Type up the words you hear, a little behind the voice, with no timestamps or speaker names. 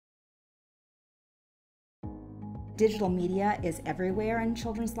Digital media is everywhere in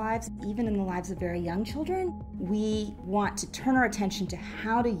children's lives, even in the lives of very young children. We want to turn our attention to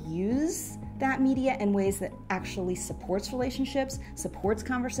how to use that media in ways that actually supports relationships, supports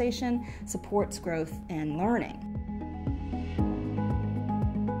conversation, supports growth and learning.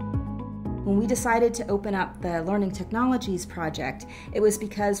 When we decided to open up the Learning Technologies project, it was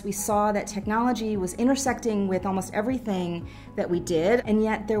because we saw that technology was intersecting with almost everything that we did, and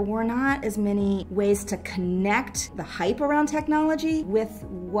yet there were not as many ways to connect the hype around technology with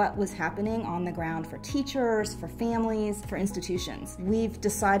what was happening on the ground for teachers, for families, for institutions. We've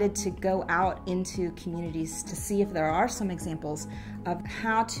decided to go out into communities to see if there are some examples of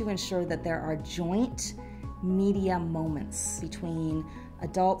how to ensure that there are joint media moments between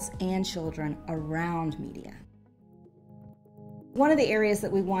adults and children around media. One of the areas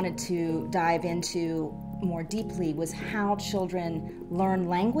that we wanted to dive into more deeply was how children learn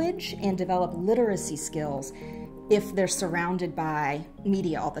language and develop literacy skills if they're surrounded by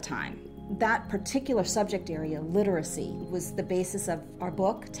media all the time. That particular subject area, literacy, was the basis of our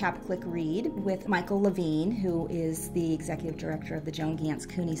book, Tap, Click, Read, with Michael Levine, who is the executive director of the Joan Gantz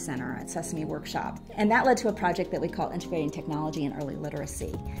Cooney Center at Sesame Workshop. And that led to a project that we call Integrating Technology and Early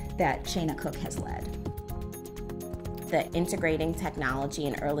Literacy that Shayna Cook has led. The Integrating Technology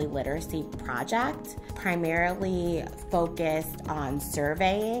and Early Literacy project primarily focused on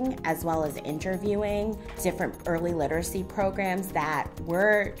surveying as well as interviewing different early literacy programs that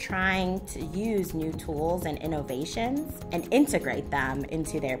were trying to use new tools and innovations and integrate them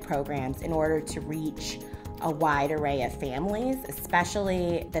into their programs in order to reach a wide array of families,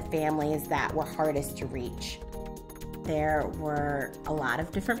 especially the families that were hardest to reach. There were a lot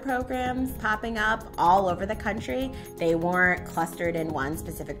of different programs popping up all over the country. They weren't clustered in one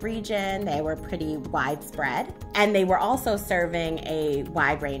specific region. They were pretty widespread. And they were also serving a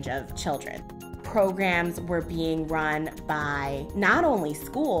wide range of children. Programs were being run by not only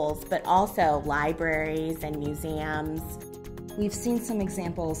schools, but also libraries and museums. We've seen some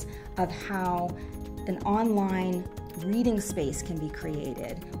examples of how an online reading space can be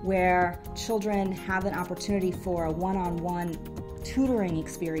created where children have an opportunity for a one-on-one tutoring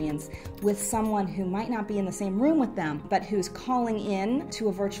experience with someone who might not be in the same room with them, but who's calling in to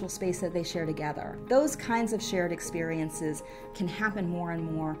a virtual space that they share together. Those kinds of shared experiences can happen more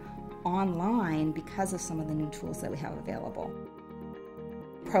and more online because of some of the new tools that we have available.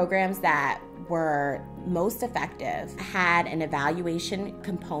 Programs that were most effective had an evaluation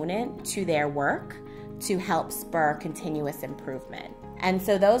component to their work to help spur continuous improvement. And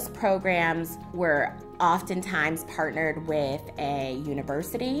so those programs were oftentimes partnered with a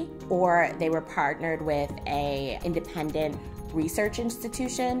university, or they were partnered with an independent research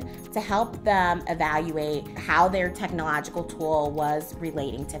institution to help them evaluate how their technological tool was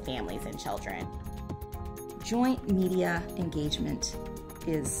relating to families and children. Joint media engagement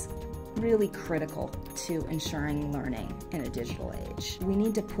is really critical to ensuring learning in a digital age. We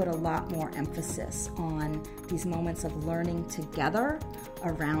need to put a lot more emphasis on these moments of learning together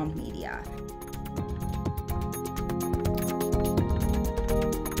around media.